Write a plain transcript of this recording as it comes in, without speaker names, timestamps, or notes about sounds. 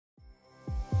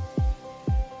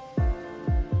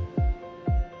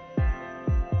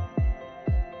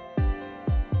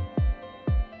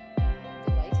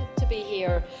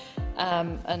here,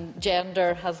 and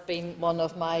gender has been one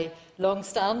of my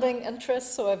long-standing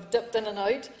interests, so I've dipped in and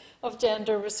out of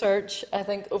gender research, I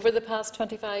think, over the past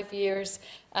 25 years.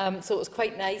 So it was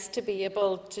quite nice to be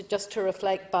able to just to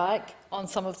reflect back on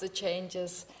some of the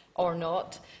changes, or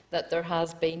not, that there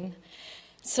has been.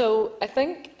 So I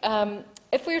think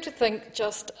if we were to think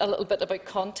just a little bit about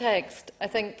context, I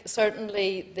think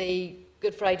certainly the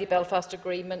Good Friday Belfast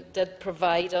Agreement did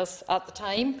provide us, at the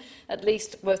time, at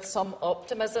least with some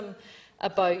optimism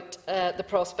about the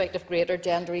prospect of greater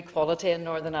gender equality in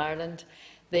Northern Ireland.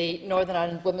 The Northern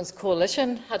Ireland Women's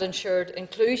Coalition had ensured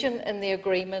inclusion in the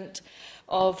agreement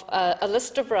of a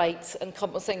list of rights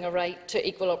encompassing a right to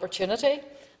equal opportunity,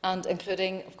 and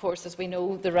including, of course, as we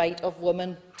know, the right of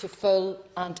women to full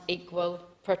and equal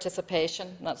participation.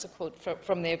 And that's a quote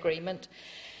from the agreement.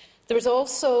 There was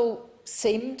also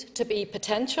seemed to be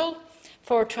potential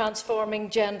for transforming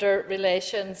gender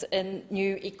relations in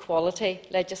new equality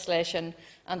legislation,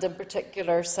 and in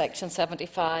particular Section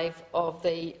 75 of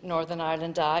the Northern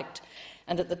Ireland Act.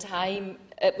 And at the time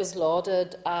it was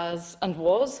lauded as, and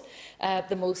was,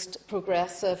 the most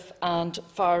progressive and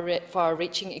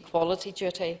far-reaching equality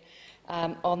duty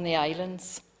on the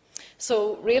islands.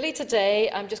 So really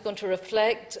today I'm just going to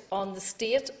reflect on the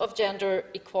state of gender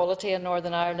equality in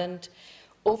Northern Ireland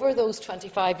over those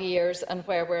 25 years and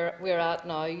where we're at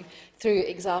now, through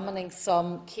examining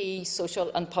some key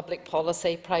social and public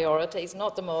policy priorities.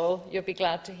 Not them all, you'll be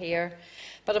glad to hear.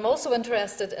 But I'm also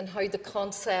interested in how the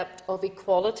concept of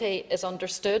equality is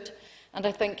understood. And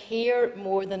I think here,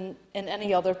 more than in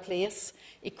any other place,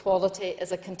 equality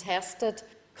is a contested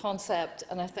concept,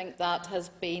 and I think that has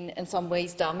been in some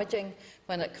ways damaging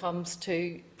when it comes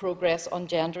to progress on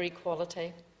gender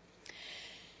equality.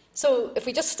 So if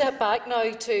we just step back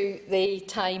now to the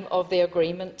time of the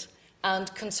agreement,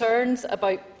 and concerns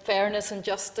about fairness and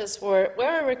justice were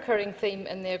a recurring theme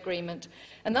in the agreement,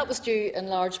 and that was due in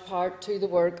large part to the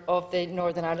work of the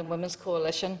Northern Ireland Women's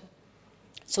Coalition.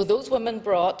 So those women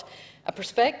brought a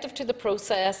perspective to the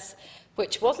process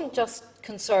which wasn't just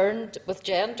concerned with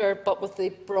gender, but with the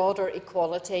broader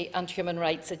equality and human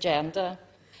rights agenda.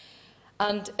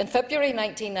 And in February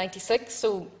 1996,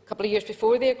 so a couple of years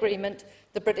before the agreement,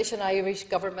 the British and Irish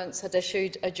governments had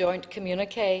issued a joint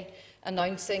communiqué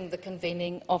announcing the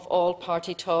convening of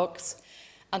all-party talks.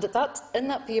 And in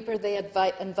that paper, they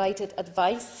invited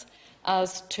advice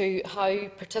as to how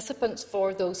participants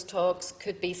for those talks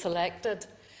could be selected.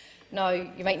 Now,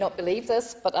 you might not believe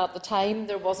this, but at the time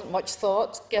there wasn't much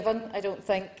thought given, I don't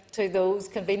think, to those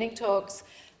convening talks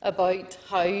about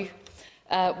how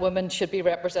women should be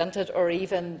represented, or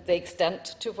even the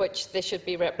extent to which they should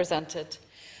be represented.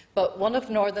 But one of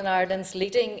Northern Ireland's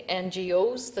leading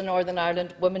NGOs, the Northern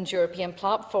Ireland Women's European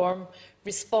Platform,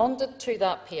 responded to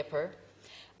that paper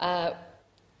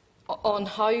on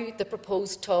how the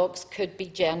proposed talks could be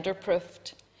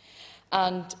gender-proofed.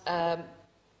 And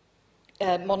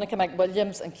Monica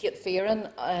McWilliams and Kate Fearon,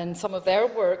 in some of their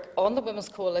work on the Women's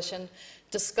Coalition,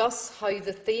 discuss how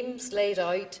the themes laid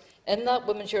out in that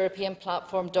Women's European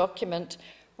Platform document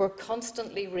were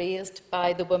constantly raised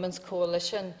by the Women's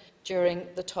Coalition during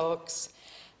the talks,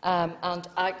 and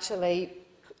actually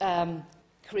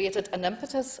created an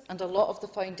impetus and a lot of the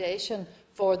foundation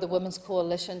for the Women's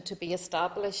Coalition to be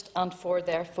established and for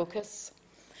their focus.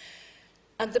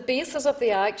 And the basis of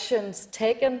the actions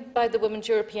taken by the Women's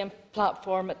European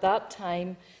Platform at that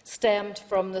time stemmed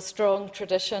from the strong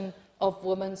tradition of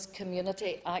women's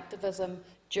community activism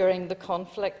during the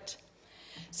conflict.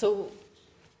 So,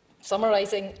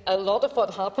 summarising a lot of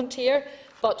what happened here,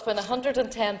 but when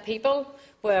 110 people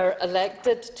were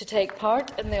elected to take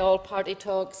part in the all-party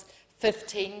talks,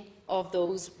 15 of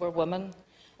those were women.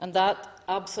 And that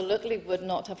absolutely would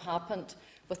not have happened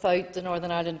without the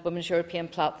Northern Ireland Women's European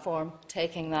Platform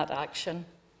taking that action.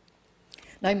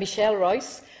 Now, Michelle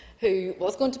Rouse, who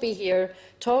was going to be here,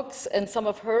 talks in some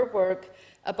of her work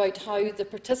about how the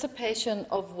participation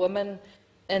of women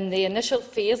in the initial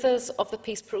phases of the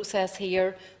peace process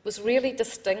here was really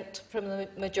distinct from the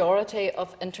majority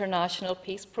of international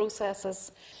peace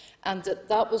processes, and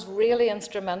that was really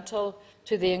instrumental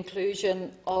to the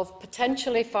inclusion of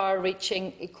potentially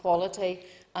far-reaching equality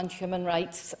and human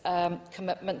rights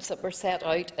commitments that were set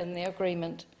out in the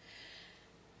agreement.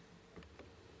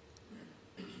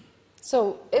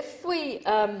 So if we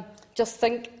just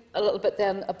think a little bit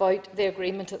then about the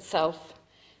agreement itself.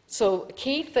 So a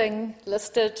key thing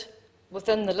listed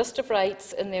within the list of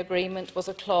rights in the agreement was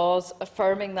a clause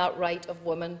affirming that right of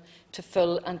women to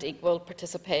full and equal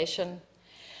participation.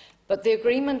 But the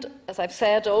agreement, as I've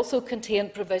said, also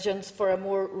contained provisions for a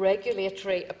more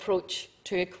regulatory approach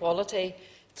to equality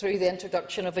through the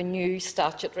introduction of a new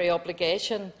statutory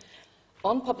obligation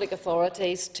on public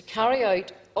authorities to carry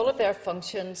out all of their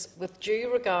functions with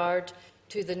due regard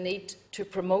to the need to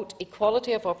promote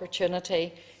equality of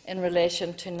opportunity in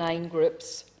relation to 9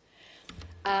 groups.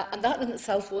 And that in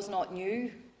itself was not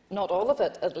new, not all of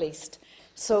it at least.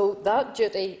 So that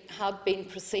duty had been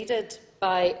preceded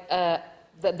by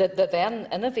the then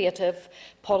innovative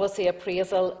policy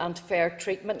appraisal and fair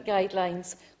treatment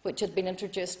guidelines, which had been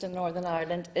introduced in Northern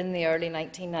Ireland in the early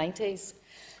 1990s.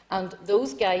 And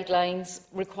those guidelines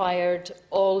required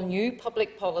all new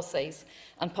public policies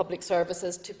and public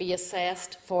services to be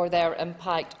assessed for their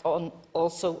impact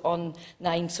also on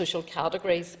 9 social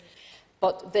categories.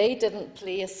 But they didn't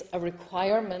place a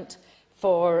requirement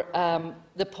for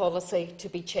the policy to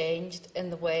be changed in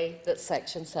the way that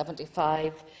Section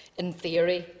 75, in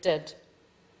theory, did.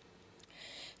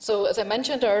 So, as I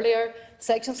mentioned earlier,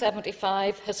 Section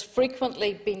 75 has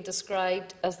frequently been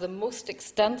described as the most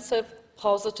extensive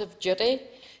positive duty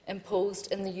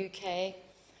imposed in the UK,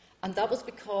 and that was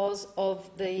because of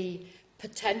the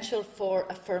potential for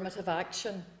affirmative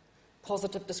action,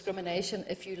 positive discrimination,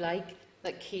 if you like,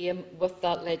 that came with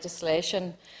that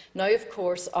legislation. Now, of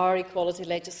course, our equality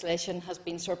legislation has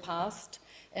been surpassed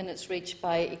in its reach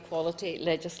by equality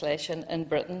legislation in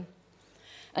Britain.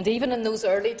 And even in those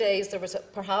early days, there was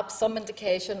perhaps some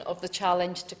indication of the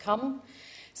challenge to come.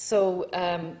 So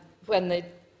when the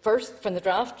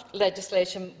draft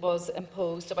legislation was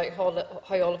imposed about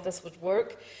how all of this would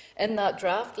work, in that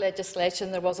draft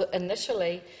legislation there was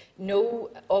initially no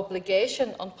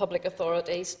obligation on public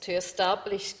authorities to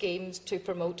establish schemes to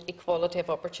promote equality of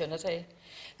opportunity.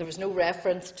 There was no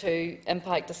reference to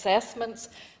impact assessments,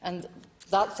 and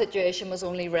that situation was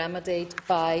only remedied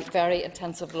by very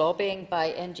intensive lobbying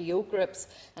by NGO groups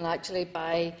and actually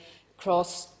by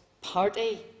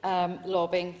cross-party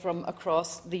lobbying from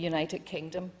across the United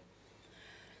Kingdom.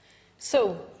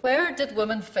 So, where did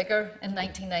women figure in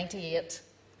 1998?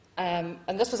 And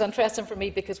this was interesting for me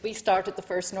because we started the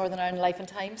first Northern Ireland Life and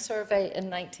Times survey in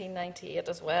 1998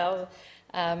 as well,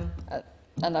 and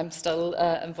I'm still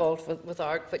involved with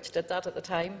ARC, which did that at the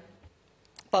time.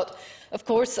 But, of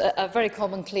course, a very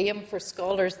common claim for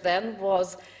scholars then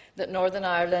was that Northern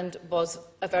Ireland was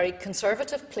a very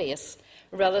conservative place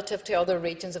relative to other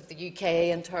regions of the UK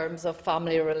in terms of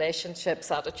family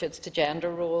relationships, attitudes to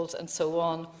gender roles and so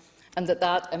on, and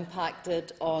that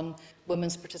impacted on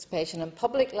women's participation in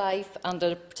public life and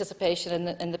their participation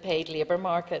in the paid labour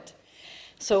market.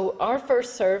 So our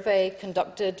first survey,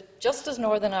 conducted just as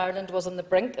Northern Ireland was on the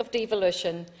brink of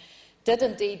devolution, did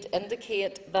indeed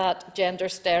indicate that gender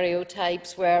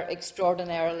stereotypes were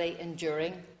extraordinarily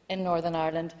enduring in Northern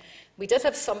Ireland. We did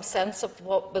have some sense of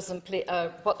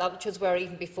what attitudes were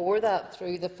even before that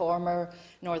through the former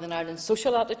Northern Ireland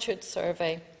Social Attitudes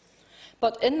Survey.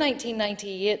 But in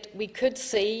 1998, we could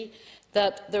see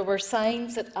that there were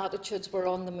signs that attitudes were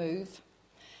on the move,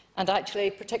 and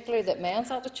actually particularly that men's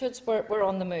attitudes were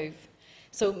on the move.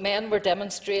 So men were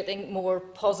demonstrating more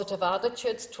positive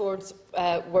attitudes towards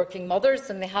working mothers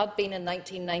than they had been in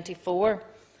 1994.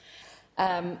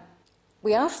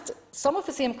 We asked some of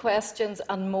the same questions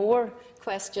and more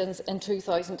questions in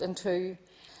 2002,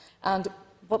 and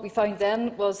what we found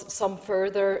then was some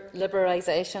further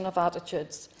liberalisation of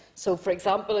attitudes. So, for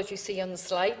example, as you see on the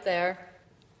slide there,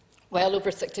 well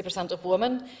over 60% of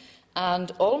women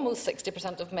and almost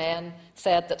 60% of men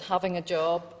said that having a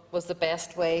job was the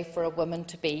best way for a woman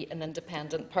to be an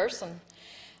independent person.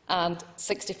 And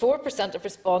 64% of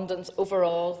respondents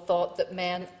overall thought that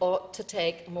men ought to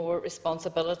take more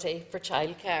responsibility for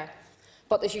childcare.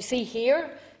 But as you see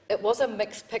here, it was a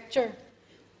mixed picture.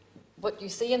 What you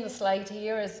see in the slide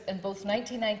here is in both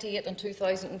 1998 and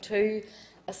 2002,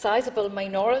 a sizable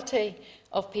minority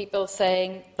of people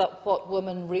saying that what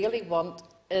women really want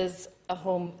is a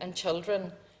home and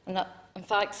children, and that, in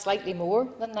fact, slightly more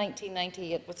than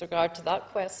 1998 with regard to that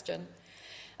question.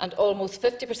 And almost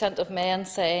 50% of men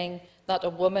saying that a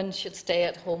woman should stay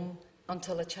at home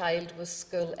until a child was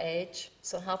school age,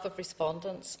 so half of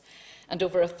respondents. And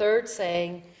over a third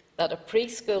saying that a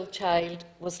preschool child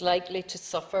was likely to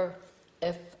suffer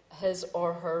if his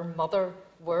or her mother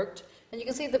worked. And you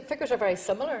can see the figures are very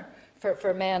similar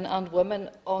for men and women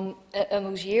in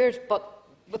those years. But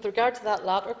with regard to that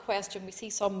latter question, we see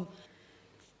some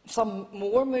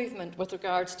more movement with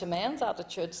regards to men's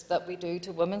attitudes than we do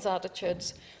to women's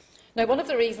attitudes. Now, one of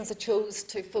the reasons I chose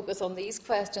to focus on these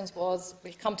questions was,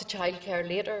 we'll come to childcare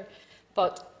later,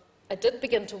 but I did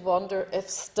begin to wonder if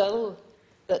still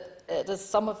that it is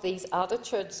some of these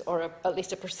attitudes, or at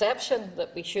least a perception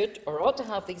that we should or ought to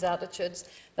have these attitudes,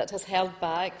 that has held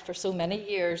back for so many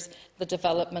years the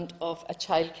development of a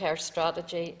childcare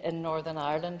strategy in Northern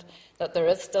Ireland, that there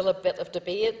is still a bit of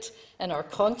debate in our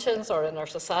conscience or in our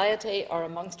society or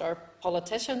amongst our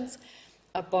politicians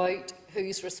about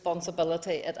whose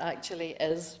responsibility it actually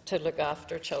is to look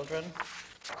after children.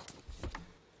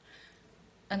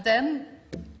 And then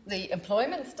the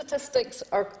employment statistics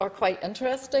are quite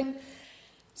interesting.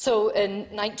 So in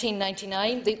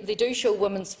 1999, they do show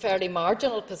women's fairly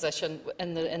marginal position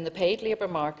in the paid labour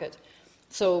market.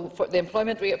 So for the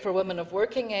employment rate for women of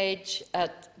working age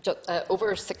at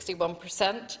over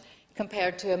 61%,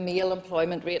 compared to a male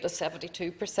employment rate of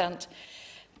 72%.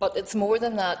 But it's more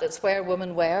than that. It's where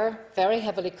women were very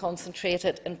heavily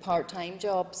concentrated in part-time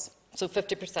jobs. So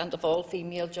 50% of all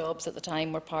female jobs at the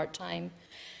time were part-time.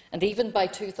 And even by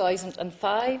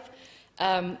 2005,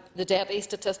 the DETI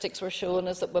statistics were showing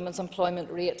us that women's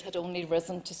employment rate had only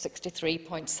risen to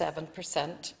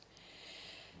 63.7%.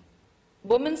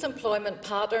 Women's employment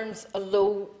patterns,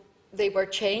 although they were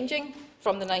changing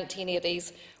from the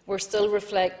 1980s, were still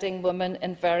reflecting women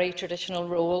in very traditional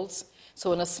roles.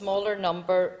 So in a smaller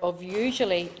number of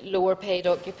usually lower paid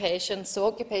occupations, so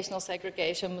occupational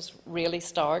segregation was really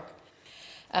stark.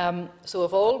 So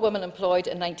of all women employed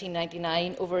in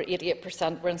 1999, over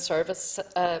 88% were in service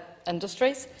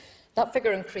industries. That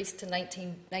figure increased to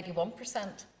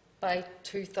 91% by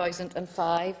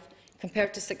 2005,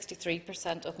 compared to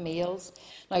 63% of males.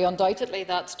 Now, undoubtedly,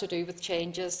 that's to do with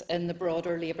changes in the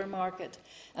broader labour market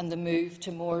and the move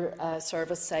to more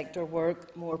service sector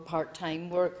work, more part-time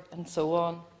work, and so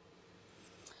on.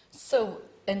 So,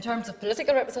 in terms of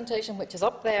political representation, which is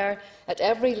up there, at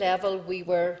every level we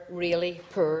were really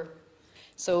poor.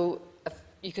 So,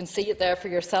 you can see it there for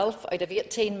yourself. Out of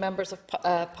 18 members of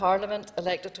Parliament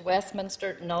elected to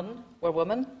Westminster, none were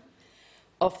women.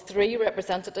 Of 3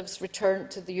 representatives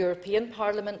returned to the European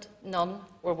Parliament, none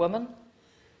were women.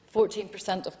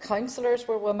 14% of councillors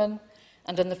were women,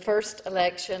 and in the first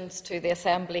elections to the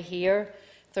Assembly here,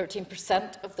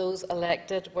 13% of those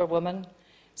elected were women.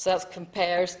 So that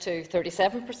compares to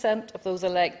 37% of those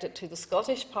elected to the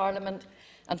Scottish Parliament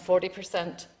and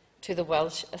 40% to the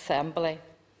Welsh Assembly.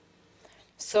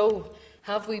 So,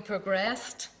 have we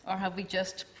progressed, or have we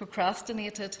just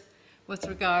procrastinated with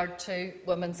regard to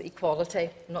women's equality?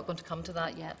 I'm not going to come to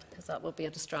that yet, because that will be a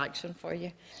distraction for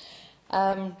you.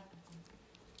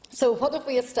 So what have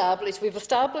we established? We've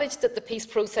established that the peace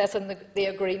process and the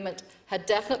agreement had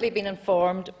definitely been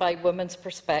informed by women's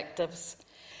perspectives.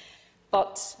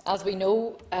 But as we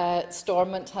know,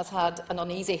 Stormont has had an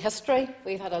uneasy history.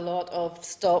 We've had a lot of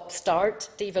stop-start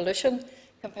devolution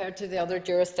compared to the other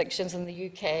jurisdictions in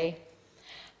the UK.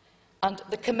 And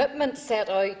the commitment set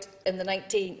out in the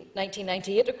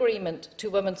 1998 agreement to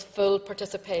women's full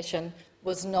participation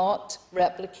was not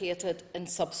replicated in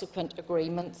subsequent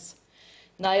agreements.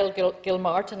 Niall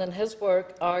Gilmartin, in his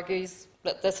work, argues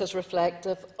that this is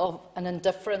reflective of an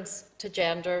indifference to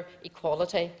gender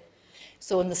equality.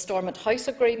 So in the Stormont House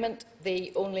Agreement,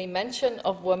 the only mention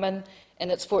of women in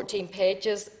its 14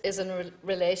 pages is in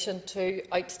relation to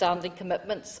outstanding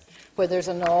commitments, where there's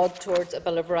a nod towards a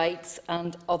Bill of Rights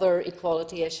and other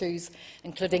equality issues,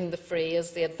 including the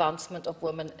phrase, the advancement of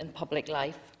women in public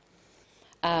life.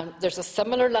 There's a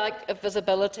similar lack of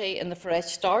visibility in the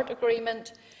Fresh Start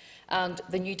Agreement, and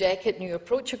the New Decade, New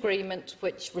Approach Agreement,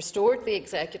 which restored the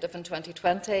executive in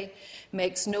 2020,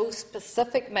 makes no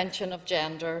specific mention of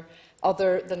gender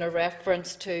other than a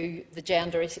reference to the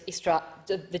gender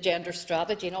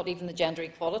strategy, not even the gender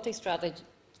equality strategy,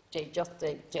 just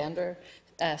the gender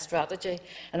strategy.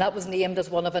 And that was named as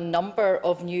one of a number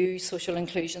of new social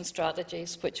inclusion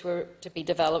strategies which were to be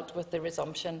developed with the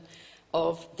resumption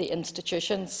of the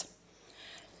institutions.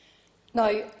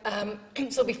 Now,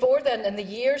 so before then, in the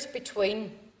years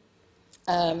between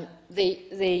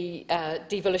the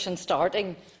devolution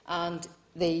starting and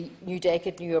the New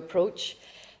Decade, New Approach,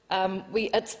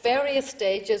 at various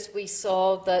stages we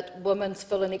saw that women's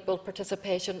full and equal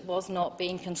participation was not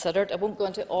being considered. I won't go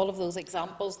into all of those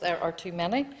examples, there are too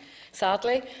many,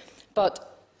 sadly.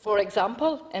 But, for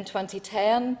example, in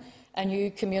 2010, a new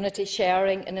community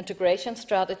sharing and integration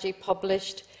strategy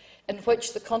published in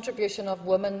which the contribution of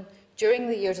women during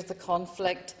the years of the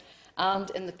conflict and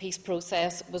in the peace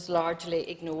process was largely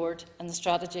ignored, and the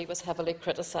strategy was heavily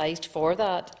criticised for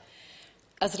that.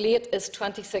 As late as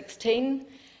 2016,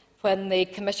 when the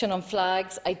Commission on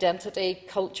Flags, Identity,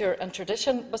 Culture and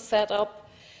Tradition was set up,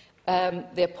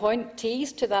 the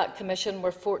appointees to that commission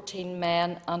were 14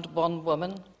 men and 1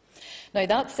 woman. Now,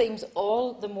 that seems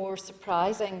all the more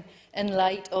surprising in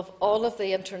light of all of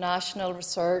the international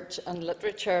research and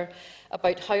literature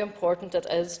about how important it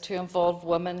is to involve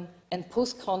women in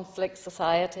post-conflict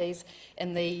societies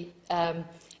in the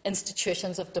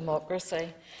institutions of democracy.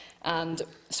 And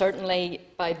certainly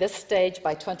by this stage,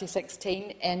 by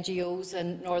 2016, NGOs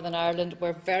in Northern Ireland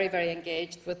were very, very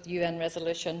engaged with UN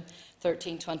Resolution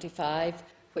 1325,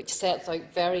 which sets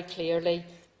out very clearly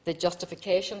the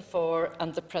justification for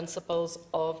and the principles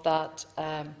of that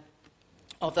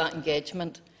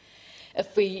engagement.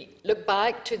 If we look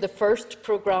back to the first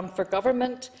programme for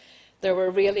government, there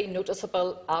were really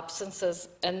noticeable absences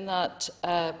in that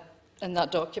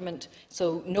document.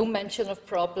 So no mention of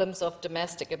problems of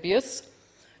domestic abuse,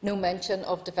 no mention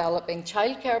of developing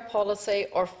childcare policy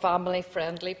or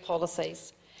family-friendly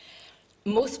policies.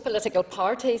 Most political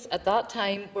parties at that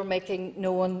time were making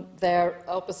known their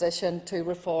opposition to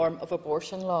reform of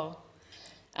abortion law.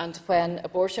 And when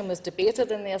abortion was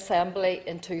debated in the Assembly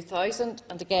in 2000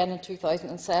 and again in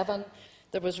 2007,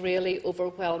 there was really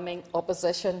overwhelming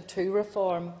opposition to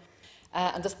reform.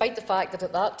 And despite the fact that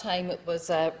at that time it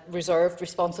was a reserved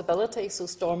responsibility, so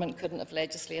Stormont couldn't have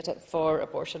legislated for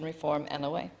abortion reform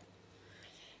anyway.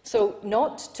 So,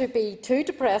 not to be too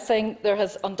depressing, there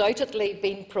has undoubtedly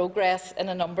been progress in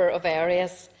a number of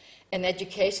areas. In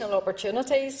educational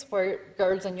opportunities, where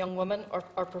girls and young women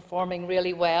are performing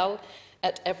really well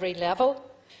at every level.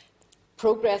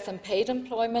 Progress in paid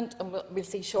employment, and we'll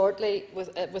see shortly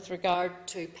with regard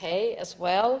to pay as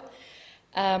well.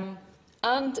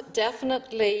 And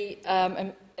definitely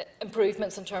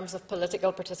improvements in terms of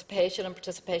political participation and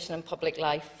participation in public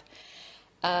life.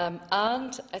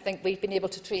 And I think we've been able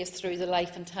to trace through the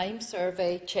Life and Time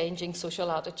survey changing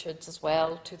social attitudes as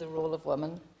well to the role of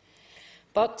women.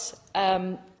 But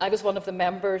I was one of the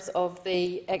members of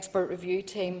the expert review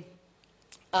team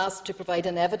asked to provide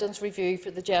an evidence review for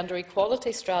the gender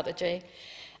equality strategy,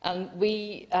 and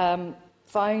we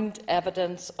found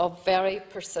evidence of very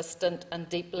persistent and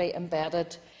deeply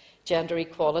embedded gender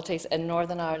equalities in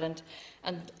Northern Ireland,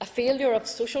 and a failure of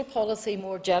social policy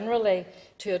more generally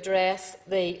to address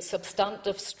the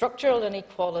substantive structural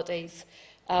inequalities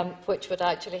which would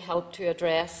actually help to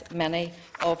address many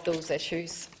of those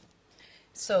issues.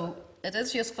 So it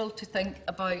is useful to think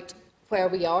about where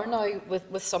we are now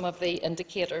with some of the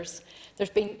indicators. There's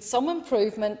been some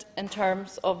improvement in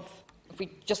terms of, if we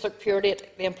just look purely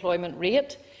at the employment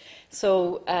rate,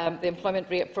 so the employment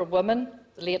rate for women,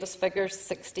 the latest figures,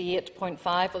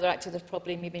 68.5, although actually there's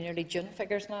probably maybe nearly June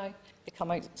figures now, they come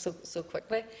out so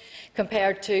quickly,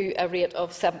 compared to a rate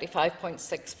of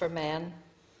 75.6 for men.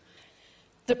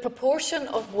 The proportion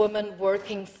of women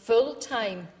working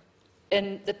full-time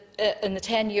in the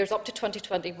 10 years up to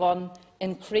 2021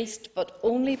 increased, but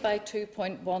only by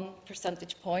 2.1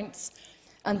 percentage points.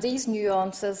 And these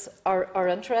nuances are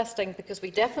interesting because we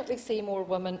definitely see more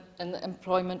women in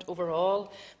employment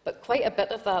overall, but quite a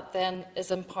bit of that then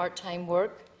is in part-time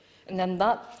work. And then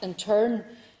that, in turn,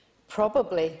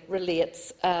 probably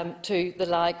relates to the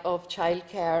lack of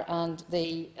childcare and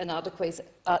the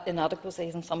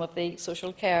inadequacies in some of the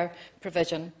social care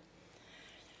provision.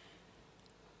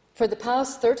 For the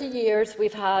past 30 years,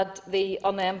 we've had the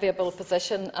unenviable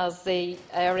position as the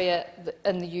area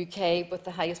in the UK with the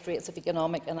highest rates of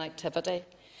economic inactivity.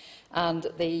 And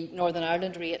the Northern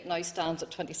Ireland rate now stands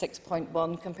at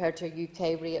 26.1 compared to a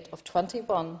UK rate of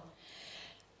 21.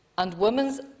 And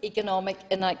women's economic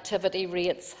inactivity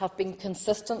rates have been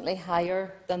consistently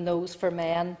higher than those for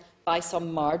men by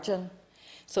some margin.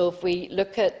 So if we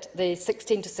look at the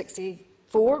 16 to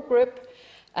 64 group,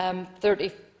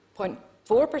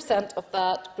 30.4% of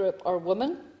that group are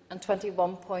women and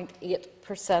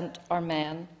 21.8% are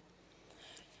men.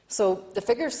 So the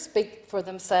figures speak for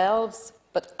themselves,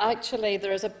 but actually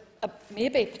there is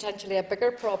maybe potentially a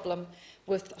bigger problem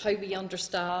with how we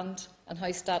understand and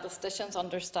how statisticians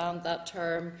understand that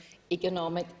term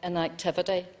economic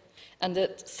inactivity. And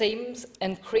it seems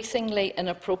increasingly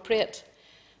inappropriate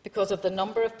because of the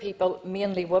number of people,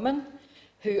 mainly women,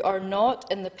 who are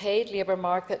not in the paid labour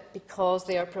market because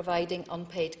they are providing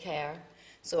unpaid care.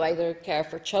 So either care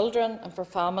for children and for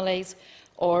families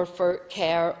or for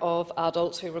care of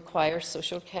adults who require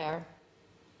social care.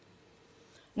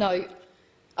 Now,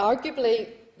 arguably,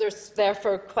 there's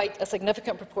therefore quite a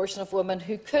significant proportion of women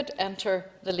who could enter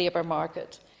the labour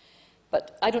market.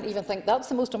 But I don't even think that's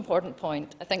the most important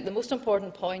point. I think the most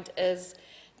important point is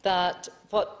that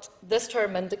what this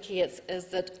term indicates is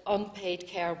that unpaid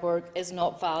care work is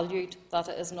not valued, that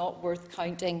it is not worth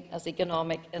counting as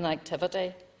economic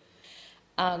inactivity.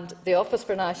 And the Office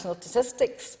for National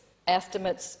Statistics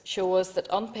estimates show us that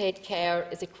unpaid care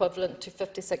is equivalent to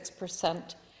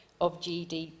 56% of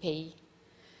GDP.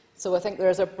 So I think there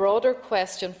is a broader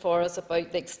question for us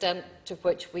about the extent to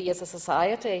which we as a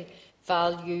society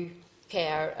value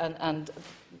care, and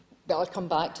I'll come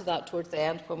back to that towards the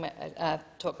end when we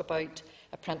talk about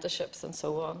apprenticeships and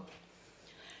so on.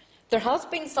 There has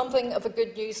been something of a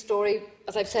good news story,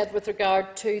 as I've said, with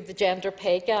regard to the gender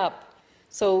pay gap.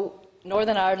 So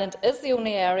Northern Ireland is the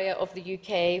only area of the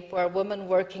UK where women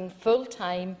working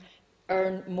full-time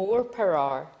earn more per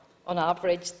hour on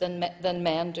average than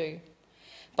men do.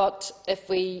 But if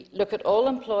we look at all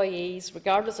employees,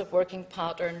 regardless of working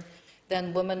pattern,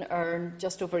 then women earn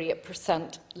just over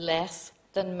 8% less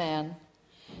than men.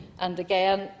 And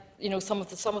again, some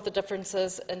of the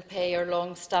differences in pay are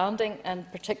long-standing, and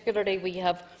particularly we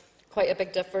have quite a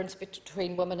big difference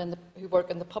between women who work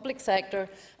in the public sector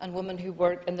and women who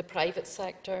work in the private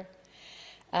sector.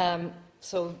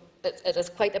 So it is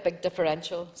quite a big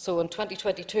differential. So in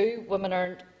 2022, women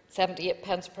earned 78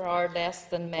 pence per hour less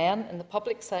than men in the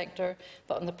public sector,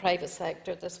 but in the private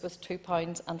sector this was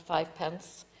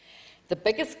 £2.05. The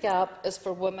biggest gap is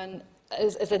for women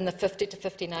is in the 50 to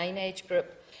 59 age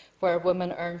group, where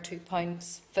women earn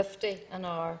 £2.50 an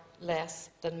hour less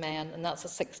than men, and that's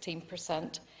a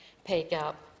 16% pay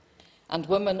gap. And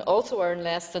women also earn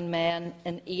less than men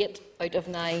in 8 out of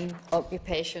 9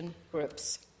 occupation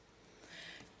groups.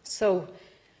 So,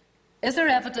 is there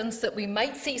evidence that we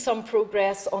might see some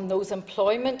progress on those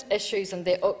employment issues and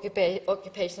the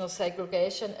occupational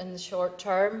segregation in the short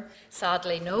term?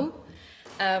 Sadly, no.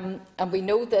 And we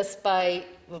know this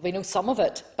we know some of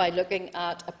it by looking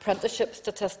at apprenticeship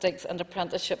statistics and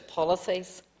apprenticeship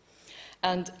policies.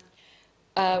 And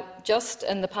just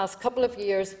in the past couple of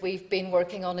years, we've been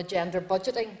working on a gender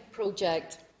budgeting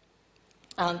project,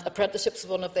 and apprenticeships is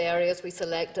one of the areas we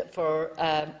selected for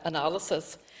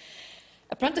analysis.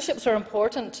 Apprenticeships are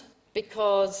important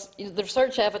because the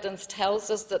research evidence tells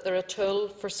us that they're a tool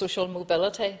for social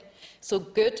mobility. So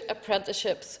good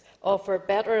apprenticeships offer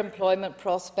better employment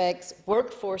prospects,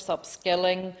 workforce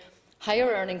upskilling, higher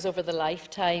earnings over the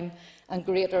lifetime, and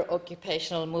greater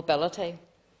occupational mobility.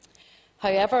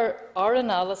 However, our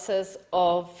analysis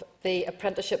of the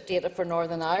apprenticeship data for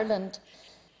Northern Ireland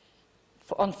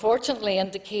unfortunately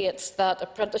indicates that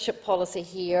apprenticeship policy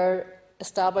here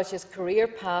establishes career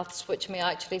paths which may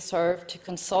actually serve to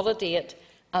consolidate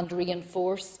and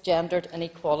reinforce gendered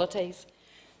inequalities.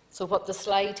 So what the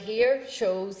slide here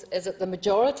shows is that the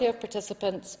majority of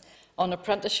participants on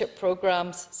apprenticeship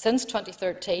programmes since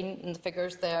 2013, and the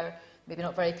figures there, maybe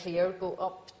not very clear, go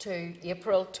up to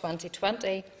April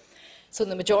 2020. So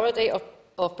the majority of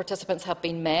participants have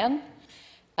been men,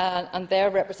 and their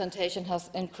representation has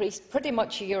increased pretty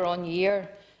much year on year,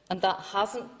 and that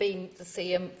hasn't been the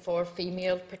same for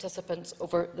female participants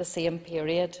over the same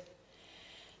period.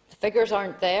 The figures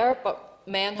aren't there, but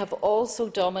men have also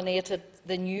dominated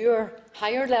the newer,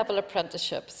 higher-level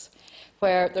apprenticeships,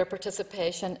 where their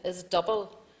participation is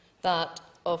double that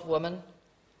of women.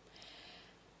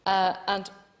 And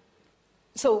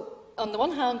so, on the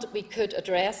one hand, we could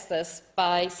address this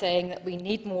by saying that we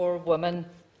need more women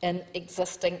in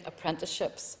existing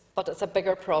apprenticeships, but it's a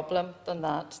bigger problem than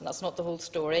that, and that's not the whole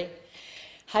story.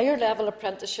 Higher-level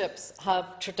apprenticeships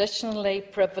have traditionally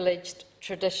privileged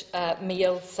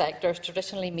male sectors,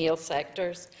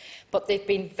 but they've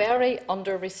been very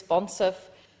under-responsive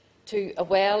to a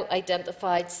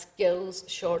well-identified skills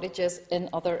shortages in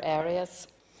other areas,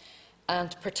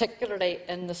 and particularly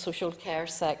in the social care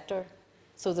sector.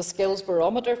 So the skills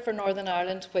barometer for Northern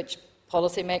Ireland, which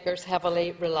policymakers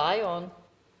heavily rely on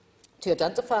to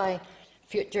identify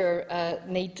future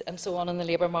need and so on in the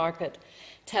labour market,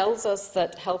 tells us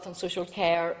that health and social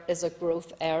care is a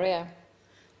growth area.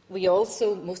 We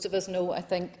also, most of us know, I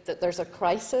think, that there's a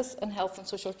crisis in health and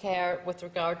social care with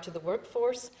regard to the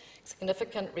workforce,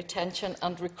 significant retention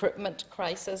and recruitment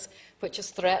crisis, which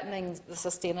is threatening the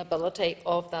sustainability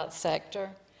of that sector.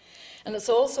 And it's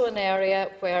also an area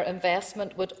where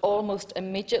investment would almost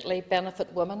immediately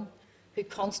benefit women, who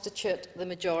constitute the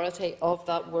majority of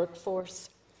that workforce.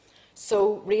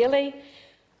 So really,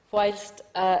 whilst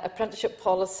apprenticeship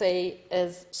policy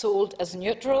is sold as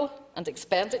neutral and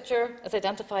expenditure is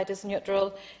identified as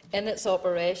neutral, in its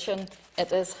operation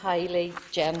it is highly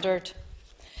gendered.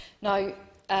 Now,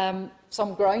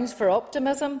 some grounds for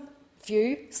optimism,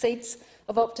 few seeds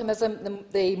of optimism.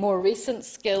 The more recent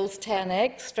Skills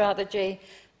 10X strategy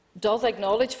does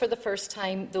acknowledge for the first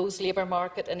time those labour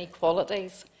market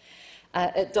inequalities.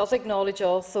 It does acknowledge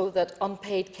also that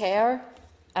unpaid care,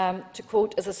 to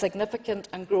quote, is a significant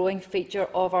and growing feature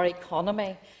of our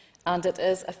economy, and it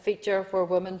is a feature where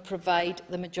women provide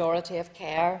the majority of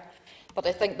care. But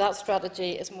I think that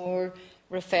strategy is more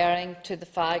referring to the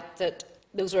fact that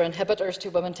those are inhibitors to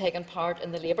women taking part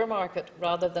in the labour market,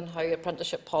 rather than how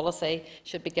apprenticeship policy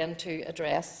should begin to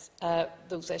address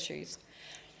those issues.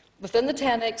 Within the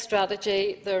 10X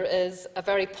strategy, there is a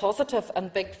very positive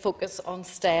and big focus on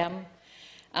STEM,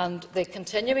 and the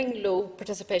continuing low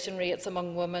participation rates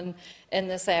among women in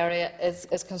this area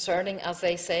is concerning, as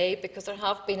they say, because there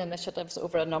have been initiatives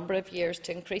over a number of years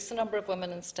to increase the number of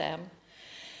women in STEM.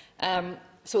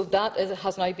 So that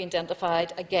has now been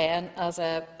identified again as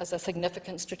a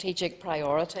significant strategic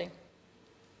priority.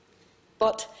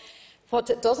 But what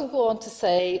it doesn't go on to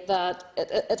say that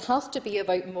it has to be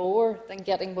about more than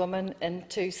getting women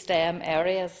into STEM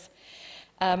areas.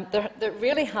 There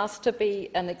really has to be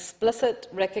an explicit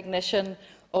recognition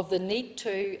of the need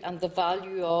to and the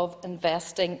value of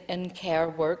investing in care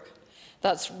work.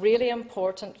 That's really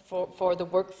important for the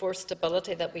workforce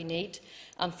stability that we need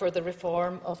and for the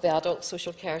reform of the adult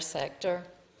social care sector.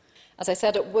 As I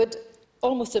said, it would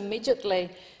almost immediately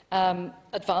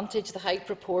advantage the high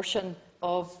proportion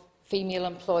of female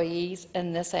employees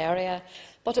in this area,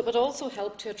 but it would also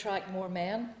help to attract more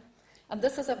men. And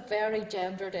this is a very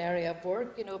gendered area of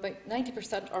work. You know, about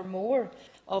 90% or more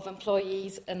of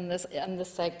employees in this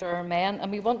sector are men,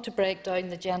 and we want to break down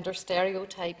the gender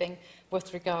stereotyping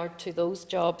with regard to those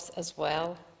jobs as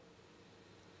well.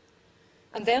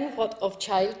 And then what of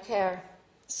childcare?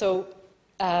 So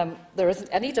there isn't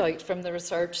any doubt from the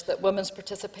research that women's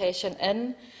participation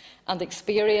in and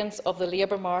experience of the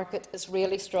labour market is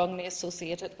really strongly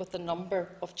associated with the number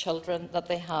of children that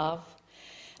they have,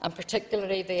 and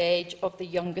particularly the age of the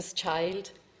youngest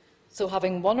child. So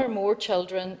having one or more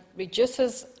children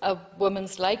reduces a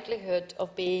woman's likelihood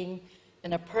of being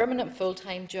in a permanent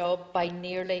full-time job by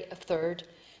nearly a third.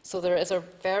 So there is a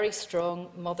very strong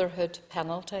motherhood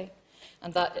penalty,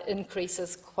 and that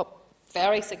increases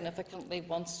very significantly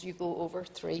once you go over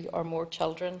 3 or more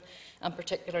children, and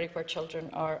particularly where children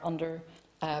are under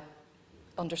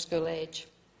school age.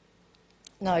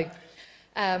 Now,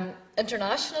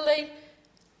 internationally,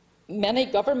 many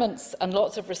governments and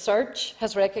lots of research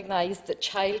has recognised that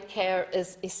childcare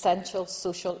is essential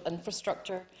social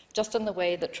infrastructure, just in the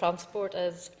way that transport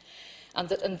is, and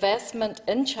that investment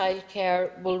in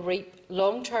childcare will reap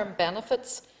long-term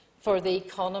benefits for the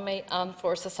economy and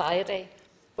for society.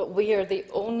 But we are the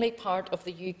only part of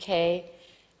the UK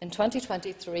in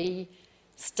 2023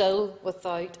 still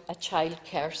without a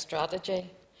childcare strategy.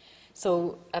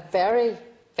 So a very,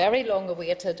 very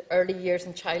long-awaited early years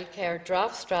in childcare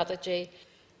draft strategy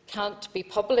can't be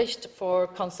published for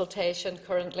consultation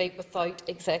currently without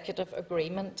executive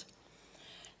agreement.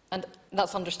 And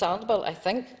that's understandable, I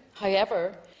think.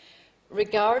 However,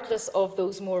 regardless of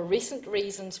those more recent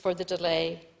reasons for the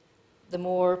delay, the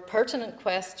more pertinent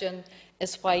question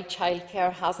is why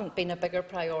childcare hasn't been a bigger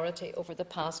priority over the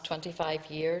past 25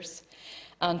 years,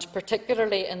 and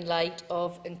particularly in light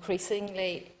of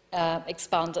increasingly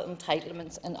expanded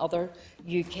entitlements in other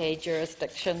UK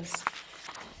jurisdictions.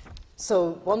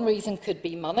 So one reason could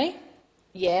be money,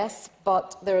 yes,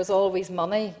 but there is always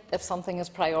money if something is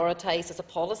prioritised as a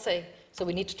policy. So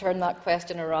we need to turn that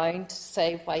question around to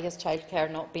say, why has childcare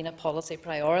not been a policy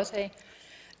priority?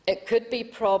 It could be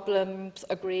problems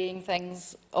agreeing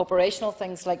things, operational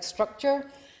things like structure,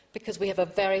 because we have a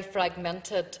very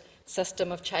fragmented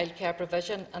system of childcare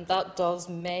provision, and that does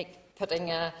make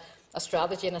putting a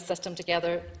strategy and a system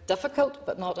together difficult,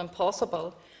 but not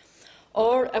impossible.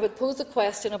 Or I would pose a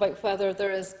question about whether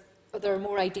there are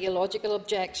more ideological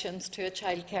objections to a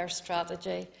childcare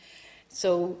strategy.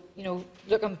 So, you know,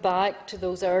 looking back to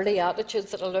those early attitudes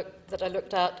that I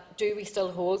looked at, do we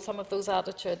still hold some of those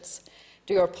attitudes?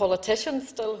 Do our politicians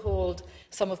still hold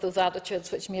some of those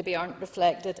attitudes which maybe aren't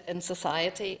reflected in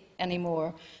society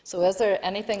anymore? So is there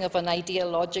anything of an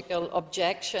ideological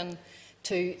objection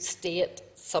to state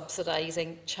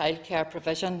subsidising childcare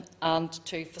provision and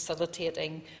to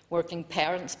facilitating working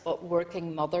parents, but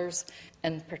working mothers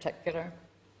in particular?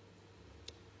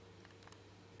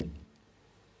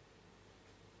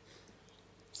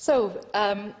 So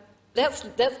let's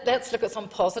look at some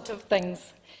positive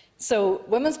things. So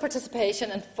women's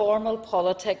participation in formal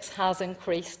politics has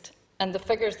increased, and the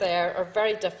figures there are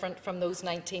very different from those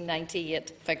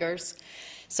 1998 figures.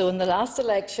 So in the last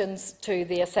elections to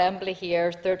the Assembly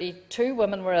here, 32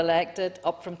 women were elected,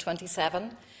 up from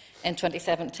 27 in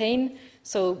 2017.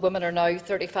 So women are now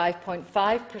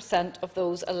 35.5% of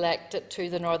those elected to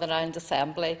the Northern Ireland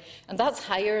Assembly, and that's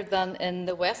higher than in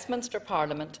the Westminster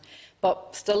Parliament,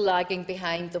 but still lagging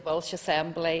behind the Welsh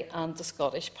Assembly and the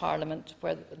Scottish Parliament,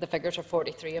 where the figures are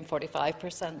 43% and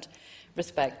 45%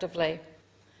 respectively.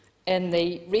 In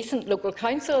the recent local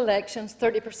council elections,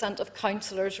 30% of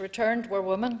councillors returned were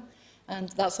women, and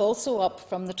that's also up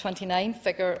from the 29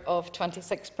 figure of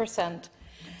 26%.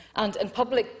 And in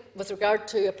public, with regard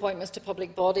to appointments to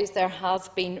public bodies, there has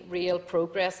been real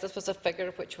progress. This was a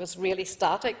figure which was really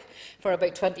static for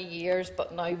about 20 years,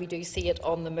 but now we do see it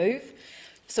on the move.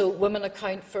 So women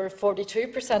account for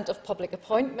 42% of public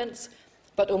appointments,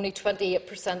 but only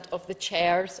 28% of the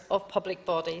chairs of public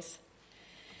bodies.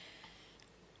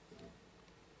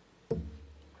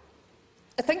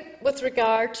 I think with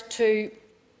regard to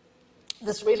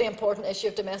this really important issue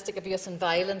of domestic abuse and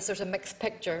violence, there's a mixed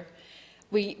picture.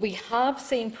 We have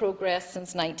seen progress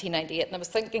since 1998, and when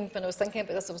I was thinking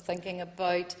about this, I was thinking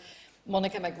about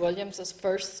Monica McWilliams'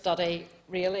 first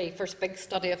big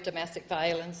study of domestic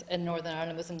violence in Northern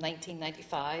Ireland was in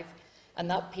 1995, and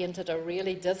that painted a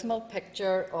really dismal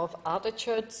picture of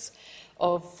attitudes,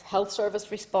 of health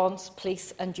service response,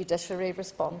 police and judiciary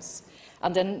response.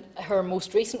 And in her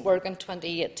most recent work in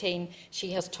 2018,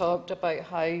 she has talked about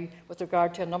how, with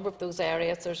regard to a number of those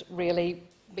areas, there's really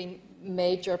been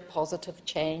major positive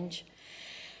change.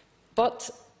 But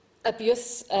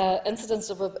incidents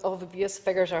of abuse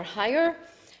figures are higher,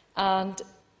 and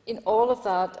in all of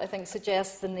that, I think,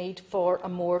 suggests the need for a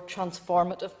more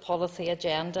transformative policy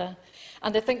agenda.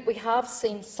 And I think we have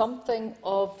seen something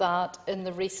of that in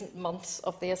the recent months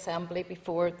of the Assembly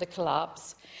before the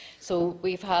collapse. So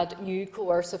we've had new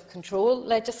coercive control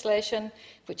legislation,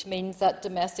 which means that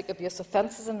domestic abuse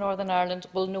offences in Northern Ireland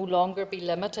will no longer be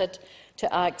limited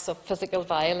to acts of physical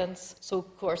violence. So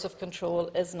coercive control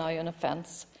is now an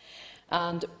offence.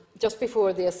 And just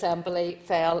before the Assembly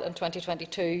fell in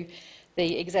 2022,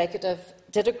 the Executive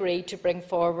did agree to bring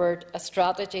forward a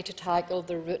strategy to tackle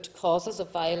the root causes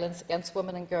of violence against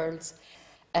women and girls,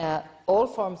 all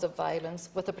forms of violence,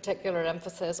 with a particular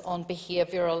emphasis on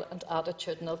behavioural and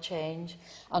attitudinal change.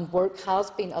 And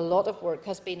a lot of work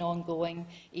has been ongoing,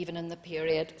 even in the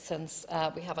period since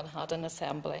we haven't had an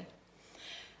Assembly.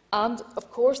 And,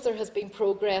 of course, there has been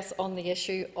progress on the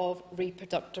issue of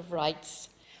reproductive rights,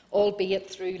 albeit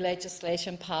through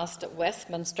legislation passed at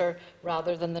Westminster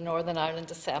rather than the Northern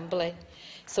Ireland Assembly.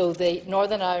 So the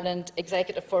Northern Ireland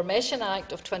Executive Formation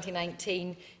Act of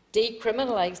 2019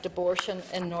 decriminalised abortion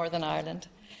in Northern Ireland.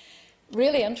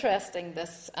 Really interesting,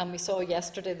 this, and we saw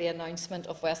yesterday the announcement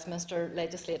of Westminster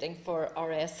legislating for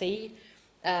RSE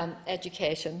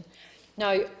education.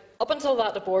 Now, up until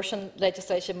that abortion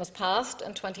legislation was passed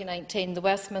in 2019, the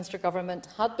Westminster Government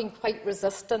had been quite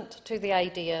resistant to the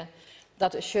idea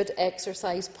that it should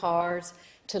exercise powers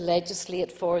to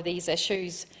legislate for these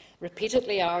issues,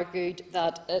 repeatedly argued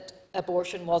that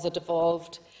abortion was a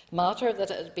devolved matter,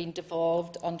 that it had been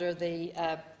devolved under the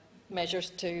measures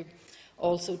to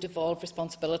also devolve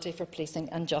responsibility for policing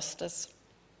and justice.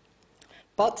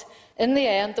 But in the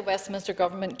end, the Westminster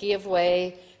Government gave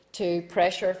way to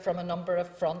pressure from a number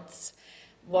of fronts.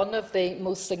 One of the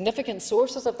most significant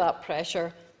sources of that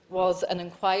pressure was an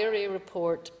inquiry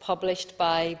report published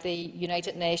by the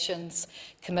United Nations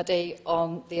Committee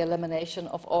on the Elimination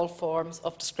of All Forms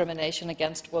of Discrimination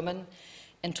Against Women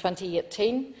in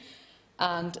 2018.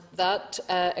 And that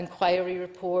inquiry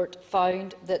report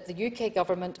found that the UK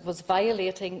Government was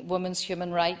violating women's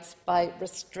human rights by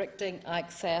restricting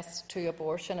access to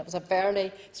abortion. It was a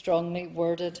very strongly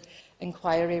worded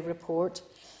inquiry report.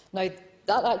 Now,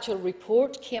 that actual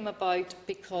report came about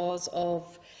because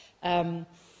of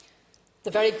the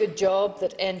very good job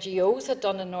that NGOs had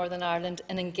done in Northern Ireland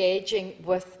in engaging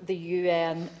with the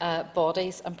UN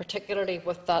bodies, and particularly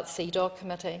with that CEDAW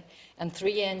committee. And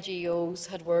 3 NGOs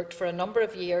had worked for a number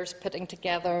of years putting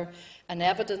together an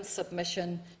evidence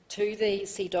submission to the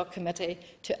CEDAW committee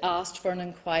to ask for an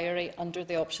inquiry under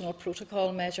the optional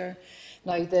protocol measure.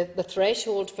 Now, the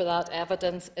threshold for that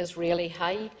evidence is really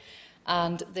high,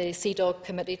 and the CEDAW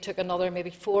committee took another maybe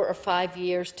 4 or 5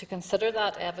 years to consider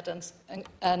that evidence.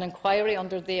 An inquiry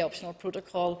under the optional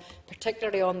protocol,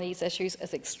 particularly on these issues,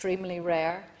 is extremely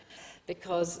rare,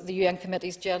 because the UN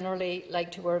committees generally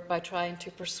like to work by trying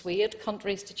to persuade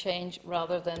countries to change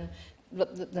rather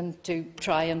than to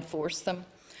try and force them.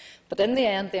 But in the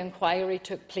end, the inquiry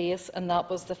took place, and that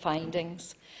was the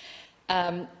findings.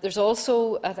 There's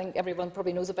also, I think everyone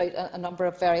probably knows about, a number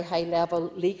of very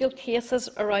high-level legal cases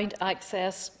around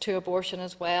access to abortion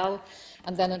as well.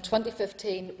 And then in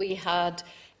 2015, we had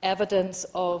evidence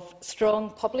of strong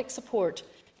public support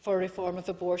for reform of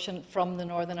abortion from the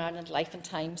Northern Ireland Life and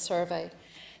Time Survey.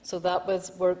 So that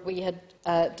was work we had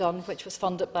done, which was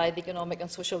funded by the Economic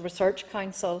and Social Research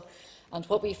Council. And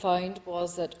what we found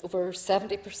was that over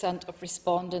 70% of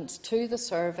respondents to the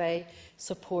survey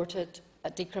supported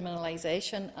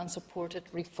decriminalisation and supported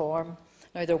reform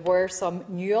Now, there were some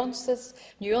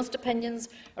nuanced opinions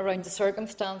around the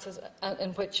circumstances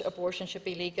in which abortion should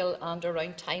be legal and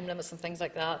around time limits and things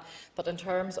like that. But in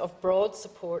terms of broad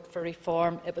support for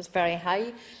reform, it was very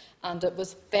high, and it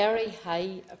was very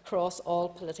high across all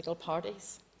political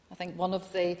parties. I think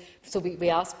we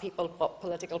asked people what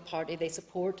political party they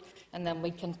support, and then we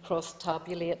can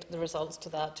cross-tabulate the results to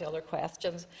that to other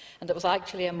questions. And it was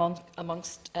actually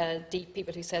amongst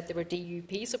people who said they were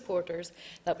DUP supporters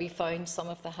that we found some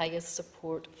of the highest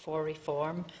support for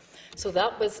reform. So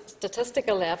that was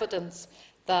statistical evidence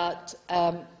that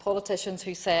politicians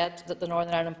who said that the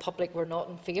Northern Ireland public were not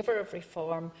in favour of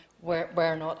reform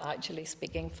were not actually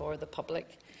speaking for the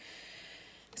public.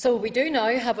 So we do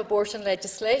now have abortion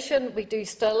legislation. We do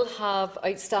still have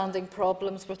outstanding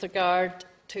problems with regard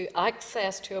to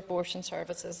access to abortion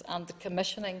services and the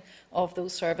commissioning of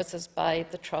those services by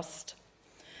the Trust.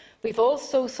 We've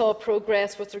also saw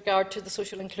progress with regard to the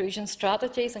social inclusion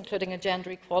strategies, including a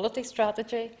gender equality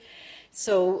strategy.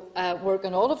 So work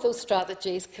on all of those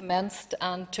strategies commenced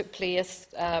and took place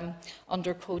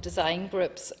under co-design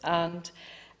groups. And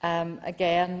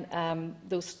again,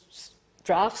 those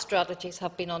draft strategies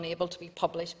have been unable to be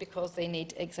published because they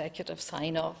need executive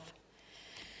sign-off.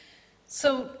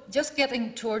 So, just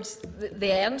getting towards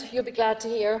the end, you'll be glad to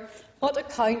hear what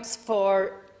accounts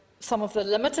for some of the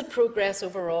limited progress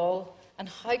overall, and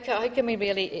how can we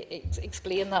really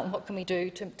explain that, and what can we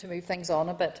do to move things on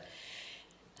a bit.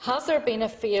 Has there been a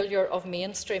failure of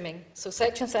mainstreaming? So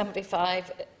Section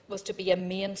 75 was to be a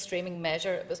mainstreaming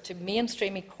measure. It was to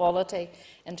mainstream equality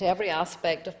into every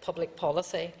aspect of public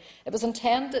policy. It was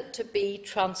intended to be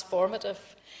transformative,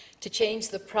 to change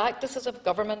the practices of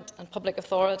government and public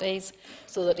authorities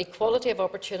so that equality of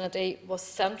opportunity was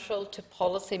central to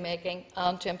policy making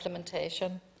and to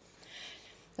implementation.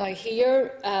 Now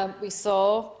here we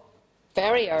saw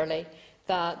very early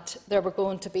that there were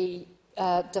going to be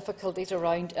difficulties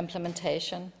around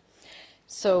implementation.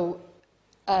 So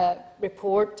a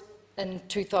report in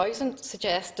 2000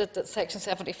 suggested that Section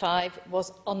 75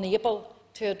 was unable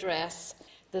to address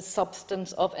the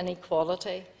substance of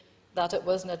inequality, that it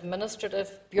was an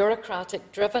administrative,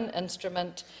 bureaucratic-driven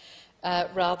instrument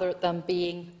rather than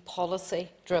being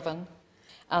policy-driven,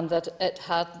 and that it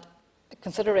had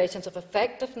considerations of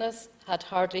effectiveness had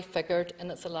hardly figured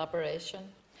in its elaboration.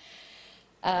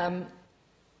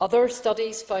 Other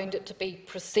studies found it to be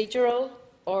procedural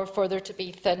or further to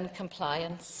be thin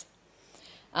compliance.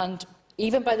 And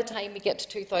even by the time we get to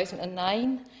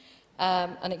 2009,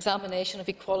 an examination of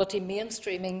equality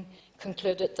mainstreaming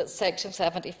concluded that Section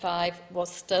 75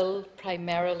 was still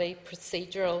primarily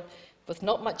procedural, with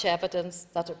not much evidence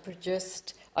that it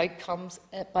produced outcomes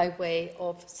by way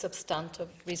of substantive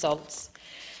results.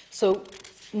 So,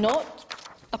 not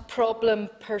a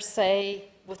problem per se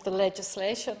with the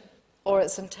legislation or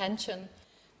its intention,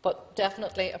 but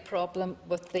definitely a problem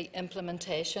with the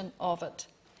implementation of it.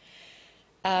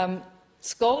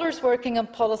 Scholars working on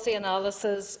policy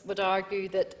analysis would argue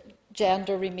that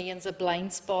gender remains a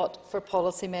blind spot for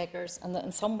policymakers, and that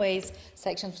in some ways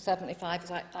Section 75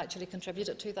 has actually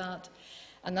contributed to that.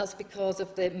 And that's because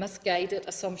of the misguided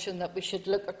assumption that we should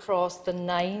look across the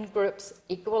 9 groups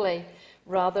equally,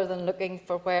 rather than looking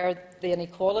for where the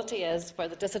inequality is, where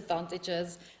the disadvantage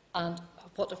is, and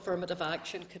what affirmative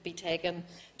action could be taken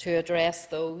to address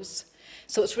those.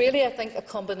 So it's really, I think, a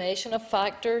combination of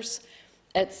factors.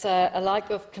 It's a lack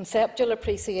of conceptual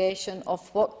appreciation of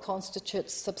what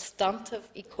constitutes substantive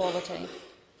equality.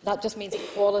 That just means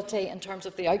equality in terms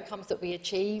of the outcomes that we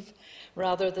achieve,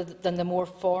 rather than the more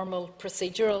formal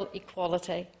procedural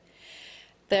equality.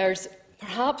 There's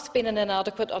perhaps been an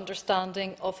inadequate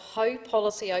understanding of how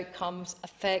policy outcomes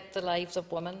affect the lives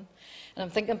of women. And I'm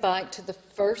thinking back to the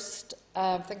first,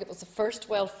 I think it was the first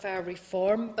welfare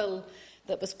reform bill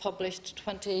that was published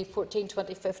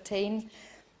 2014-2015,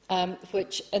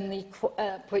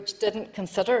 which didn't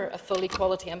consider a full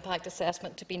equality impact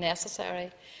assessment to be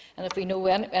necessary. And if we know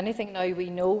anything now, we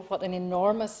know what an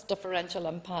enormous differential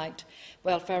impact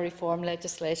welfare reform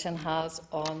legislation has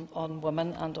on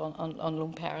women and on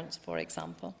lone parents, for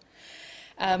example.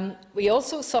 We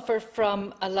also suffer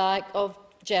from a lack of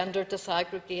gender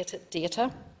disaggregated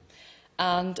data,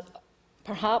 and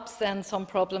perhaps then some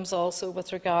problems also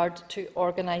with regard to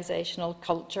organisational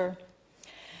culture.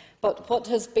 But what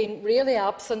has been really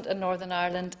absent in Northern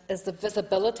Ireland is the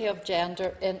visibility of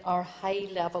gender in our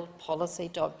high-level policy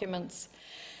documents.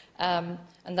 And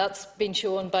that's been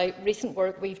shown by recent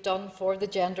work we've done for the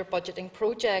Gender Budgeting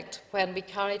Project, when we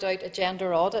carried out a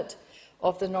gender audit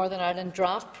of the Northern Ireland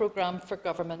Draft Programme for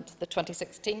Government, the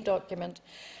 2016 document.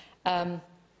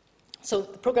 So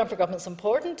the Programme for Government is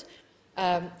important,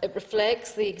 It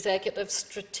reflects the executive's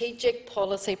strategic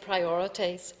policy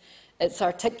priorities. It's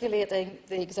articulating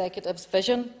the executive's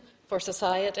vision for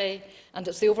society, and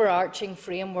it's the overarching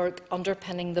framework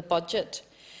underpinning the budget.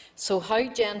 So how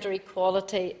gender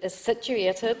equality is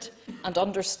situated and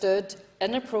understood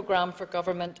in a programme for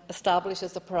government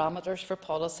establishes the parameters for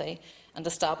policy and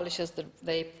establishes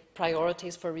the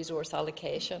priorities for resource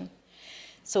allocation.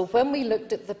 So when we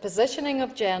looked at the positioning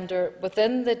of gender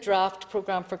within the draft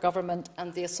programme for government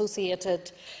and the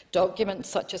associated documents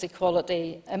such as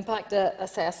equality impact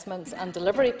assessments and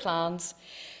delivery plans,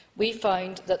 we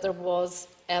found that there was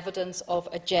evidence of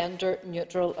a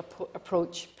gender-neutral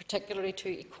approach, particularly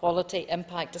to equality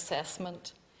impact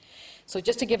assessment. So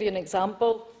just to give you an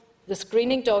example, the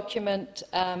screening document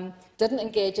didn't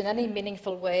engage in any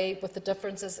meaningful way with the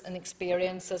differences in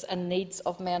experiences and needs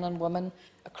of men and women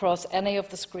across any of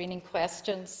the screening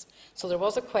questions. So there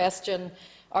was a question,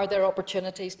 are there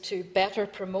opportunities to better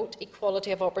promote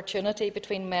equality of opportunity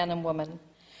between men and women?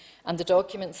 And the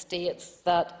document states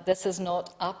that this is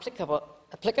not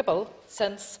applicable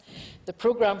since the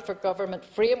Programme for Government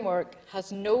framework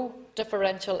has no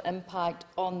differential impact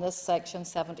on this Section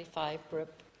 75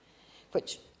 group,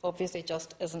 which obviously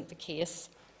just isn't the case.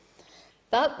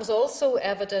 That was also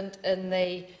evident in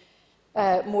the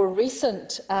more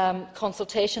recent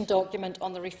consultation document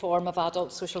on the reform of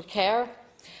adult social care,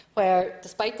 where,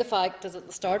 despite the fact that at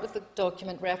the start of the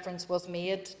document reference was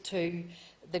made to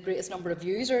the greatest number of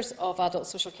users of adult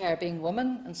social care being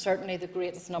women, and certainly the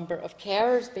greatest number of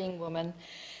carers being women,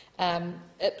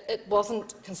 it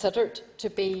wasn't considered to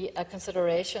be a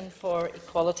consideration for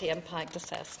equality impact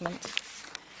assessment.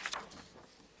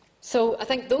 So I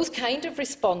think those kind of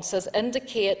responses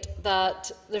indicate that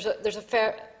there's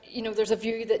a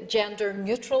view that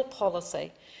gender-neutral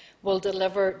policy will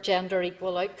deliver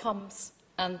gender-equal outcomes,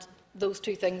 and those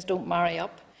two things don't marry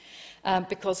up.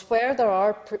 Because where there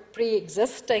are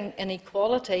pre-existing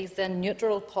inequalities, then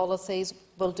neutral policies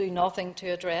will do nothing to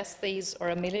address these or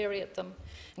ameliorate them,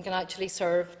 and can actually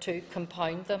serve to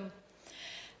compound them.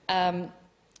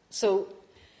 So,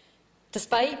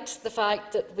 despite the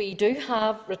fact that we do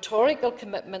have rhetorical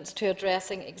commitments to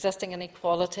addressing existing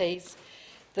inequalities,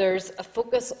 there's a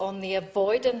focus on the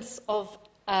avoidance of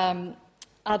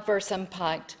adverse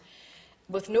impact,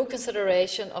 with no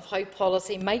consideration of how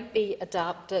policy might be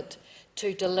adapted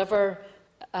to deliver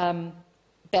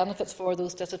benefits for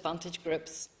those disadvantaged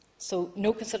groups. So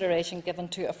no consideration given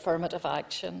to affirmative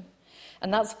action.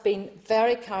 And that's been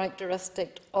very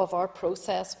characteristic of our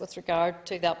process with regard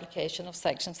to the application of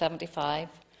Section 75.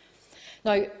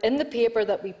 Now, in the paper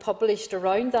that we published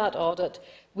around that audit,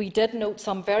 we did note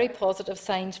some very positive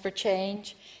signs for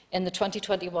change in the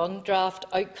 2021 draft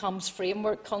Outcomes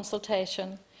Framework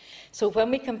consultation. So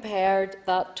when we compared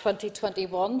that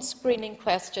 2021 screening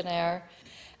questionnaire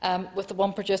with the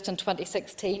one produced in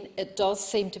 2016, it does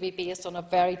seem to be based on a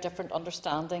very different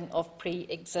understanding of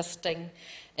pre-existing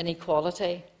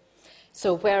inequality.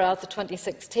 So whereas the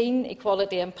 2016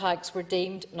 equality impacts were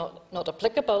deemed not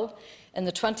applicable, in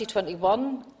the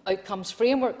 2021 Outcomes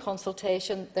Framework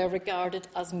consultation, they're regarded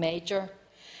as major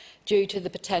due to the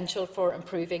potential for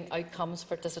improving outcomes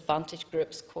for disadvantaged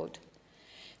groups, quote.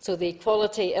 So the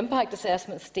Equality Impact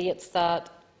Assessment states that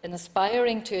in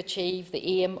aspiring to achieve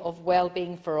the aim of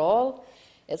well-being for all,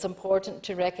 it's important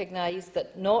to recognise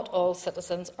that not all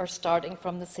citizens are starting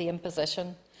from the same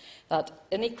position, that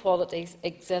inequalities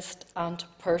exist and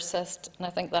persist, and I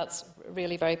think that's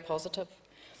really very positive.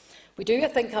 We do, I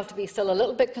think, have to be still a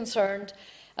little bit concerned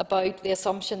about the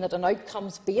assumption that an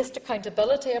outcomes-based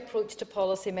accountability approach to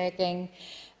policy making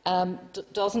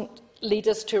doesn't lead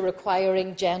us to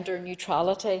requiring gender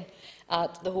neutrality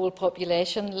at the whole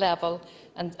population level,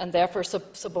 and therefore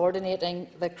subordinating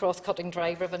the cross-cutting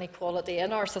driver of inequality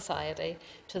in our society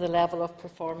to the level of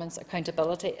performance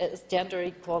accountability. It is gender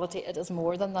equality, it is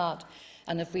more than that.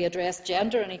 And if we address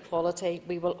gender inequality,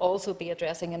 we will also be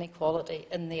addressing inequality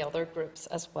in the other groups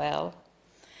as well.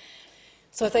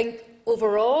 So I think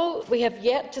overall, we have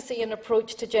yet to see an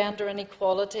approach to gender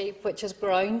inequality which is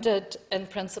grounded in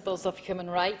principles of human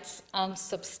rights and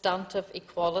substantive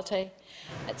equality.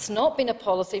 It's not been a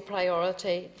policy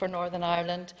priority for Northern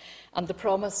Ireland, and the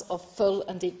promise of full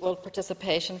and equal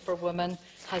participation for women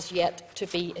has yet to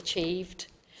be achieved.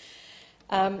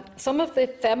 Some of the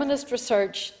feminist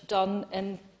research done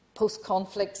in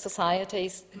post-conflict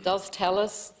societies does tell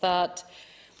us that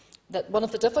one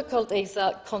of the difficulties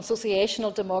that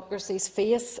consociational democracies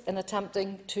face in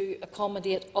attempting to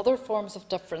accommodate other forms of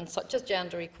difference, such as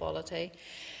gender equality,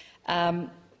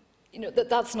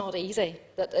 that's not easy,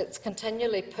 that it's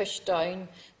continually pushed down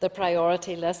the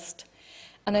priority list.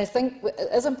 And I think it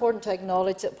is important to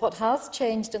acknowledge that what has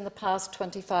changed in the past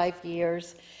 25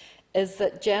 years is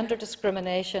that gender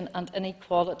discrimination and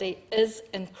inequality is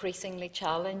increasingly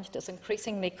challenged, is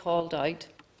increasingly called out.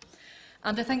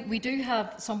 And I think we do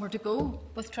have somewhere to go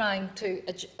with trying to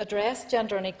address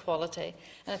gender inequality.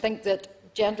 And I think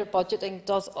that gender budgeting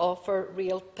does offer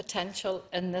real potential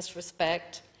in this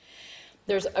respect.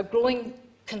 There's a growing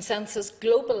consensus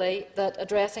globally that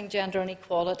addressing gender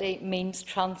inequality means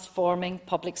transforming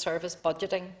public service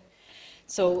budgeting.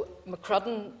 So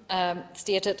McCrudden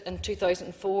stated in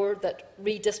 2004 that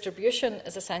redistribution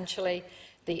is essentially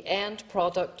the end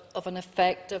product of an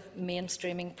effective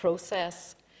mainstreaming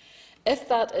process. If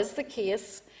that is the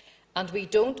case, and we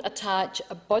don't attach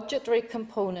a budgetary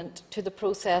component to the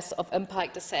process of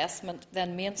impact assessment,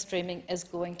 then mainstreaming is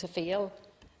going to fail,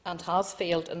 and has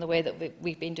failed in the way that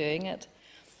we've been doing it.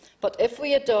 But if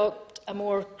we adopt a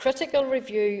more critical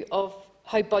review of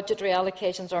how budgetary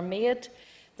allocations are made,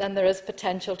 then there is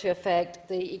potential to affect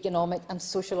the economic and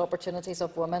social opportunities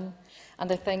of women.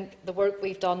 And I think the work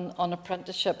we've done on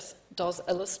apprenticeships does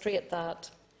illustrate that.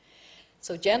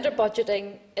 So gender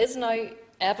budgeting is now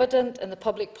evident in the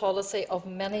public policy of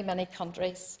many, many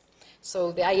countries.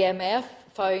 So the IMF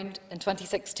found in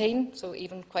 2016, so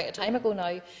even quite a time ago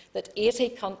now, that 80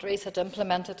 countries had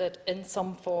implemented it in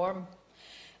some form,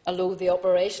 although the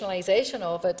operationalisation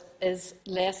of it is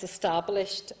less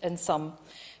established in some.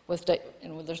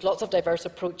 There's lots of diverse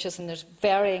approaches and there's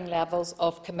varying levels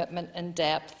of commitment and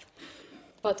depth.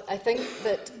 But I think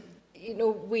that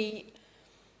we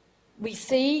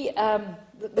see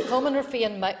the common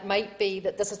refrain might be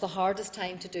that this is the hardest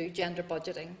time to do gender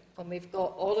budgeting, when we've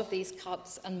got all of these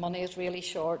cuts and money is really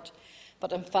short.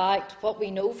 But in fact, what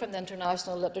we know from the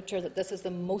international literature, that this is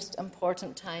the most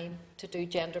important time to do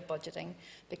gender budgeting,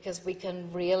 because we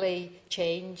can really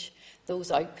change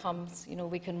those outcomes.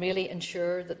 We can really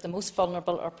ensure that the most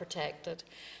vulnerable are protected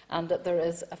and that there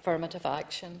is affirmative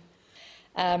action.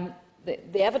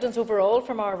 The evidence overall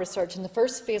from our research, in the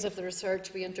first phase of the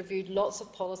research, we interviewed lots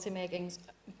of policymakers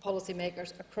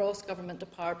across government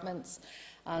departments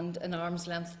and in arm's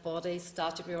length bodies,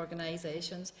 statutory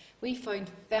organisations. We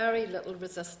found very little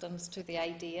resistance to the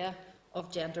idea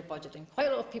of gender budgeting. Quite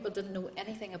a lot of people didn't know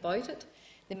anything about it.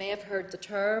 They may have heard the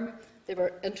term, they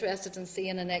were interested in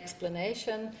seeing an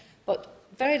explanation, but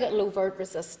very little overt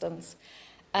resistance.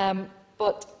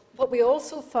 But what we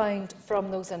also found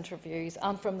from those interviews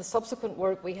and from the subsequent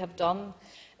work we have done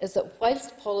is that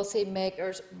whilst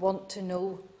policymakers want to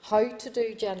know how to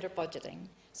do gender budgeting,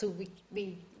 so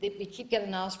we keep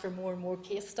getting asked for more and more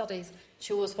case studies,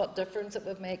 show us what difference it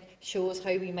would make, show us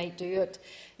how we might do it.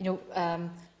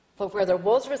 But where there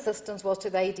was resistance was to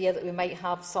the idea that we might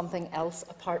have something else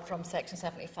apart from Section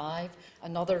 75,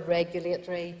 another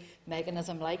regulatory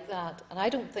mechanism like that. And I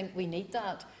don't think we need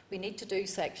that. We need to do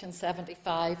Section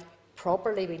 75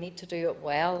 properly. We need to do it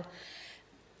well.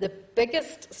 The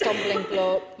biggest stumbling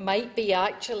block might be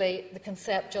actually the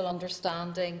conceptual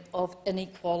understanding of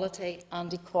inequality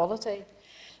and equality.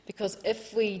 Because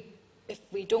if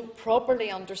we don't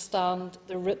properly understand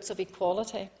the roots of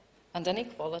equality and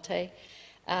inequality,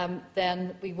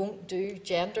 then we won't do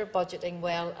gender budgeting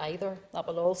well either. That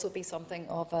will also be something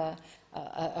of a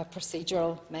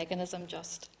procedural mechanism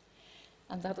just.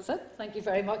 And that is it. Thank you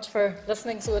very much for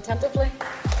listening so attentively.